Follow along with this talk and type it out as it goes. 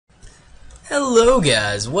Hello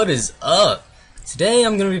guys, what is up? Today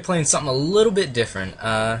I'm going to be playing something a little bit different.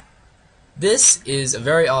 This is a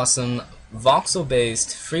very awesome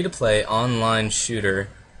voxel-based free-to-play online shooter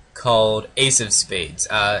called Ace of Spades.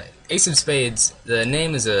 Ace of Spades, the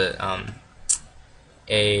name is a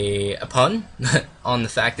pun on the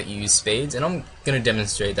fact that you use spades, and I'm going to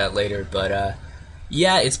demonstrate that later, but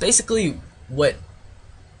yeah, it's basically what,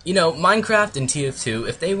 Minecraft and TF2,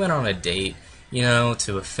 if they went on a date,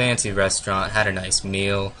 to a fancy restaurant, had a nice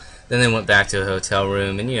meal, then they went back to a hotel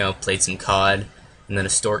room and, played some COD, and then a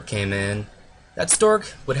stork came in. That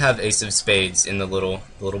stork would have Ace of Spades in the little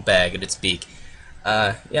bag at its beak.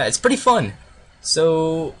 Yeah, it's pretty fun.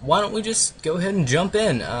 So, why don't we just go ahead and jump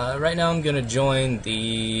in. Right now I'm going to join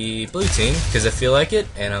the blue team, because I feel like it,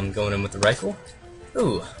 and I'm going in with the rifle.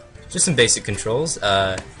 Ooh, just some basic controls.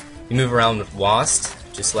 You move around with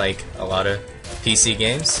WASD, just like a lot of PC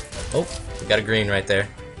games. Oh, we got a green right there.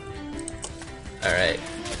 Alright.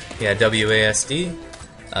 Yeah, WASD.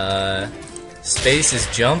 Space is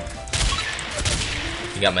jump.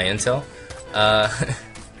 You got my intel.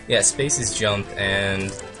 Yeah, space is jump,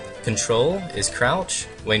 and control is crouch.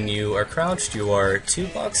 When you are crouched, you are 2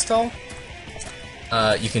 blocks tall.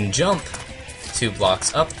 You can jump 2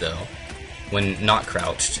 blocks up, though, when not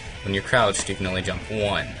crouched. When you're crouched, you can only jump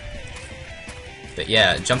 1. But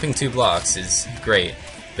yeah, jumping 2 blocks is great.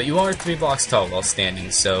 But you are 3 blocks tall while standing,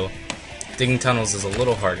 so digging tunnels is a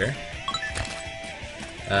little harder.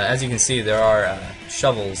 As you can see, there are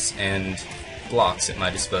shovels and blocks at my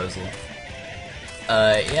disposal.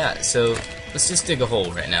 Yeah, so let's just dig a hole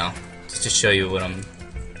right now, just to show you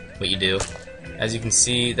what you do. As you can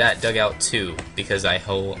see, that dug out 2 because I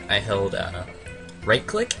held right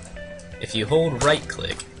click. If you hold right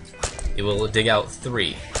click, it will dig out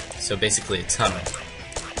 3. So basically a tunnel.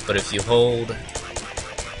 But if you hold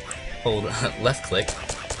left click,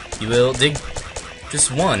 you will dig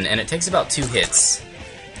just 1, and it takes about 2 hits.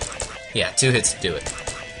 Yeah, 2 hits to do it.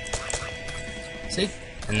 See?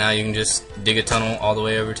 And now you can just dig a tunnel all the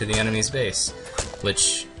way over to the enemy's base,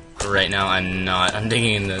 which right now I'm not. I'm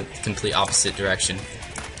digging in the complete opposite direction.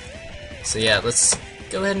 So yeah, let's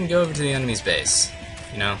go ahead and go over to the enemy's base.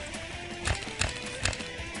 Enough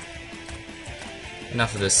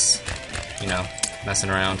of this, messing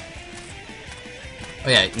around. Oh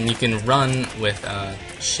yeah, and you can run with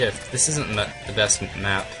shift. This isn't the best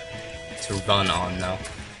map to run on, though,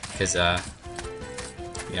 because,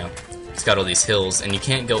 it's got all these hills, and you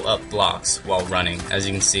can't go up blocks while running. As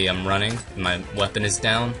you can see, I'm running, and my weapon is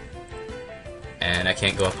down, and I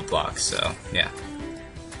can't go up a block, so, yeah.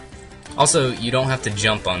 Also, you don't have to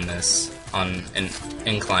jump on this, on an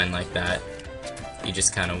incline like that. You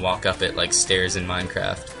just kind of walk up it like stairs in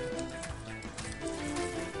Minecraft.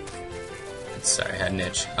 Sorry, I had an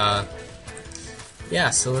itch.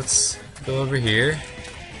 Yeah, so let's go over here.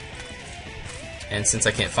 And since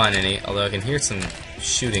I can't find any, although I can hear some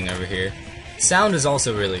shooting over here, sound is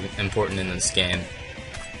also really important in this game.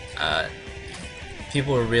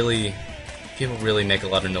 People really make a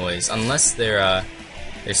lot of noise. Unless they're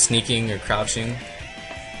sneaking or crouching,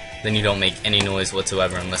 then you don't make any noise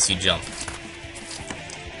whatsoever unless you jump.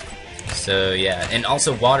 So yeah, and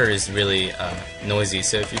also water is really noisy,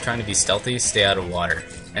 so if you're trying to be stealthy, stay out of water.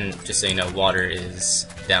 And just so you know, water is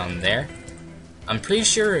down there. I'm pretty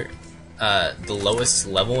sure the lowest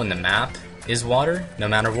level in the map is water, no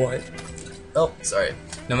matter what. Oh, sorry.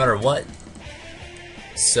 No matter what.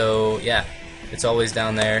 So yeah, it's always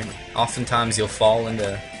down there. Oftentimes you'll fall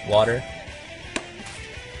into water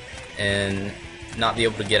and not be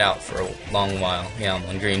able to get out for a long while. Yeah, I'm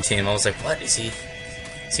on green team. I was like, what is he?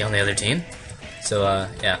 Is he on the other team? So,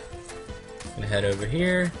 yeah. I'm gonna head over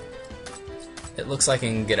here. It looks like I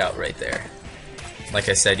can get out right there. Like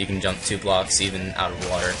I said, you can jump 2 blocks even out of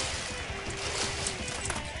water.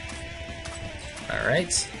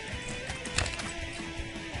 Alright.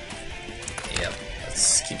 Yep,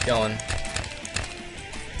 let's keep going.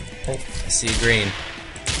 Oh, I see green.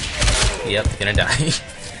 Yep, gonna die.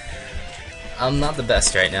 I'm not the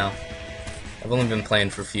best right now. I've only been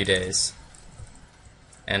playing for a few days.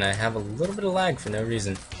 And I have a little bit of lag for no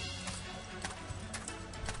reason.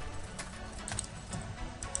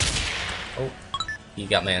 Oh, he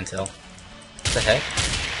got my intel. What the heck?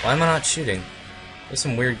 Why am I not shooting? There's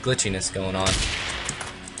some weird glitchiness going on.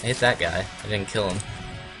 I hit that guy. I didn't kill him.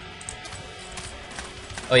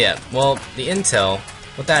 Oh yeah, well, the intel,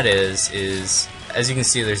 what that is, as you can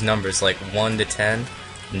see, there's numbers like 1 to 10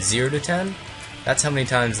 and 0 to 10. That's how many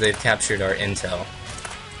times they've captured our intel,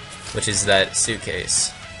 which is that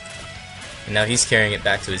suitcase. And now he's carrying it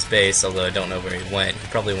back to his base, although I don't know where he went. He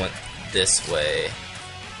probably went this way.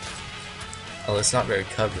 Oh, it's not very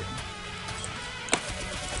covered.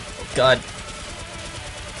 God.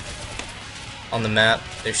 On the map,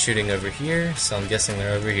 they're shooting over here, so I'm guessing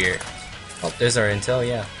they're over here. Oh, there's our intel,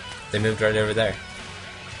 yeah. They moved right over there.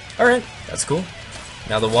 Alright, that's cool.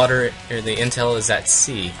 Now the water, or the intel is at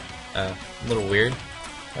sea. A little weird.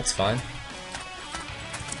 That's fine.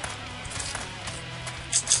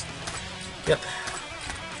 Yep.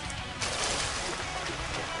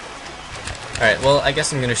 Alright, well, I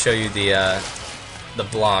guess I'm going to show you the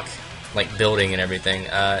block, like building and everything.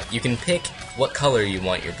 You can pick what color you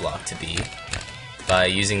want your block to be by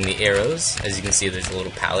using the arrows. As you can see, there's a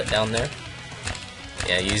little palette down there.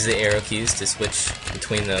 Yeah, use the arrow keys to switch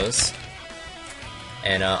between those.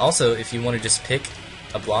 And also, if you want to just pick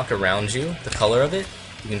a block around you, the color of it,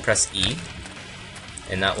 you can press E,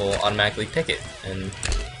 and that will automatically pick it. And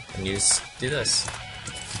you just do this.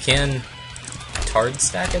 You can tard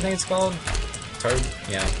stack, I think it's called. Tard,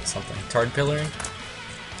 yeah, something. Tard pillaring.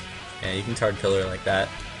 Yeah, you can tard pillar like that.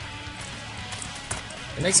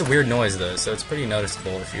 It makes a weird noise though, so it's pretty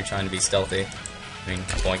noticeable if you're trying to be stealthy. I mean,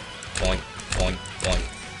 boink, boink, boink, boink.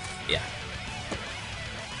 Yeah.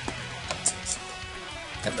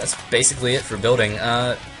 And that's basically it for building.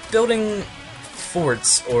 Building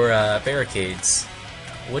forts or barricades.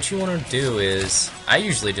 What you want to do is, I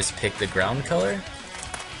usually just pick the ground color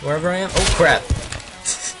wherever I am. Oh crap!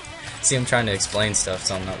 See, I'm trying to explain stuff,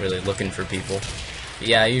 so I'm not really looking for people. But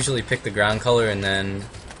yeah, I usually pick the ground color and then...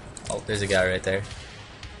 Oh, there's a guy right there.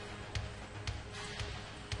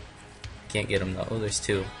 Can't get him though. Oh, there's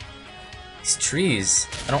two. These trees.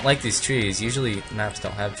 I don't like these trees. Usually maps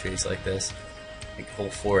don't have trees like this. Like whole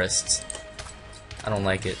forests. I don't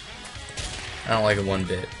like it. I don't like it one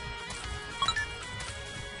bit.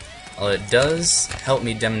 Well, it does help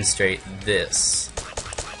me demonstrate this,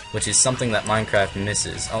 which is something that Minecraft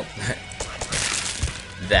misses. Oh,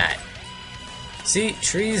 that. See,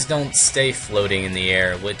 trees don't stay floating in the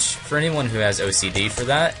air, which, for anyone who has OCD for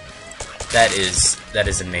that, that is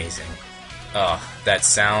amazing. Oh, that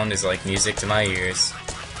sound is like music to my ears.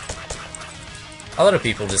 A lot of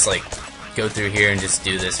people just like go through here and just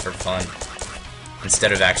do this for fun,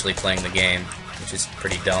 instead of actually playing the game, which is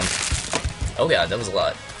pretty dumb. Oh god, that was a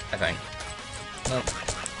lot, I think. Nope.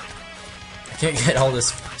 I can't get all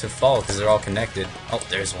this to fall because they're all connected. Oh,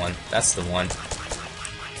 there's one. That's the one.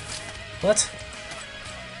 What?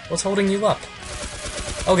 What's holding you up?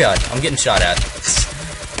 Oh god, I'm getting shot at.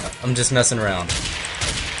 I'm just messing around.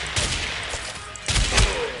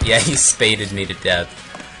 Yeah, he spaded me to death.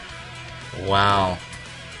 Wow.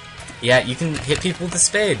 Yeah, you can hit people with a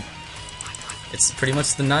spade. It's pretty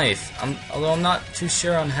much the knife. Although I'm not too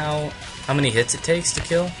sure on how many hits it takes to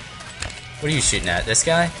kill. What are you shooting at? This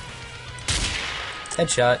guy?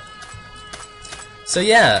 Headshot. So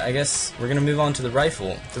yeah, I guess we're gonna move on to the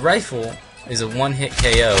rifle. The rifle is a one-hit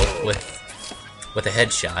KO with a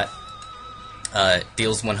headshot.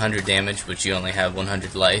 Deals 100 damage, which you only have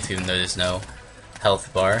 100 life, even though there's no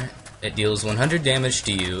health bar. It deals 100 damage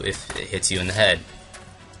to you if it hits you in the head.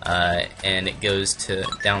 And it goes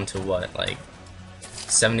down to what, like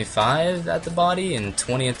 75 at the body and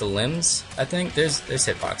 20 at the limbs, I think. There's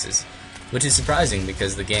hitboxes, which is surprising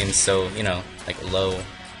because the game's so, you know, like low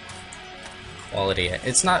quality.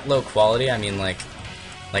 It's not low quality, I mean like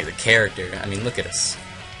the character. I mean, look at us.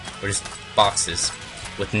 We're just boxes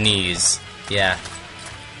with knees. Yeah.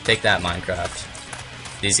 Take that,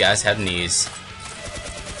 Minecraft. These guys have knees.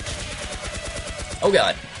 Oh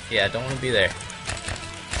god. Yeah, don't want to be there.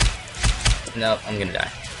 No, I'm gonna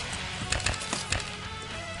die.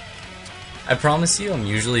 I promise you, I'm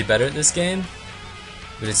usually better at this game,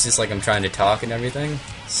 but it's just like I'm trying to talk and everything,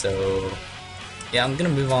 so yeah, I'm gonna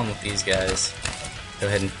move on with these guys. Go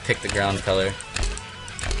ahead and pick the ground color.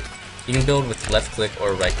 You can build with left click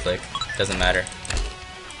or right click, doesn't matter.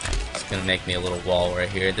 It's gonna make me a little wall right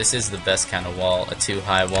here. This is the best kind of wall, a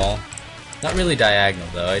 2-high wall. Not really diagonal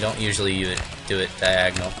though, I don't usually do it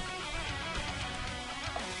diagonal.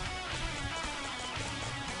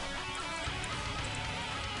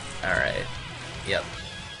 Alright, yep,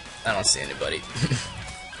 I don't see anybody.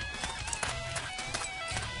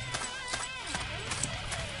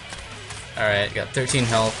 Alright, got 13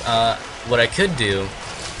 health. What I could do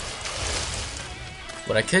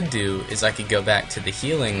is I could go back to the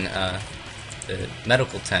healing, the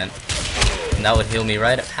medical tent, and that would heal me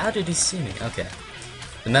right up. How did he see me? Okay.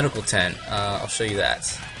 The medical tent, I'll show you that.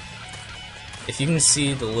 If you can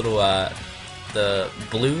see the little, the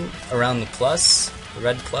blue around the plus, the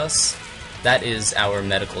red plus, that is our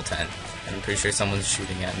medical tent. And I'm pretty sure someone's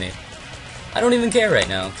shooting at me. I don't even care right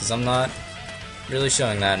now, because I'm not really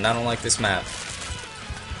showing that, and I don't like this map.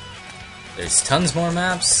 There's tons more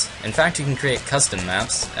maps. In fact, you can create custom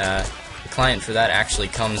maps. The client for that actually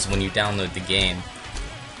comes when you download the game.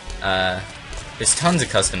 There's tons of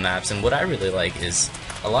custom maps, and what I really like is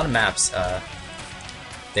a lot of maps,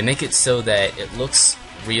 they make it so that it looks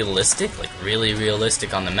realistic, like really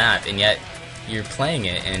realistic on the map, and yet you're playing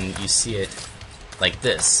it and you see it like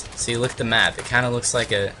this. So you look at the map, it kind of looks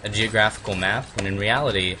like a geographical map, when in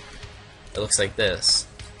reality it looks like this.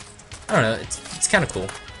 I don't know, it's kind of cool.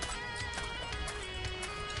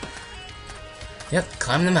 Yep,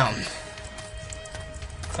 climb the mountain.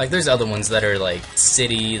 Like, there's other ones that are like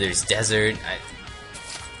city, there's desert.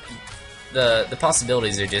 The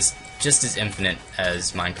possibilities are just as infinite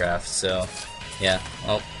as Minecraft, so yeah.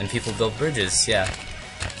 Oh, and people build bridges, yeah.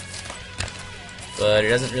 But it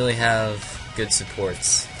doesn't really have good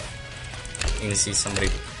supports. You can see somebody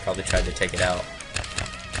probably tried to take it out.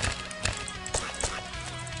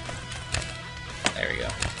 There we go.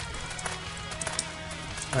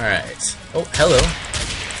 Alright. Oh, hello.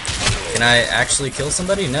 Can I actually kill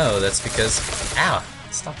somebody? No, that's because... Ow!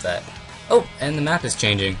 Stop that. Oh, and the map is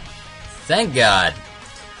changing. Thank God!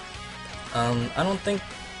 I don't think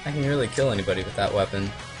I can really kill anybody with that weapon.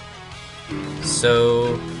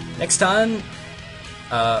 So, next time,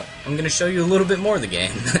 I'm going to show you a little bit more of the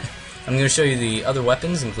game. I'm going to show you the other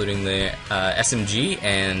weapons, including the SMG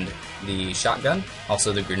and the shotgun,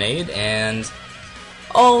 also the grenade, and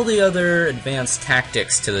all the other advanced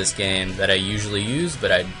tactics to this game that I usually use,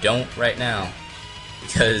 but I don't right now.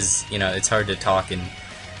 Because, you know, it's hard to talk and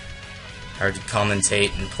hard to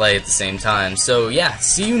commentate and play at the same time. So yeah,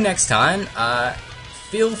 see you next time.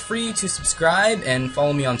 Feel free to subscribe and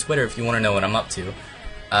follow me on Twitter if you want to know what I'm up to.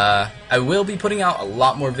 I will be putting out a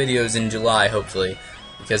lot more videos in July, hopefully,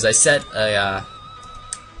 because I set a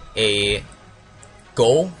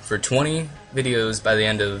goal for 20 videos by the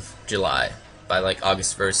end of July, by like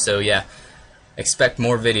August 1st. So yeah, expect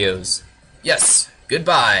more videos. Yes,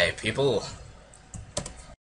 goodbye, people.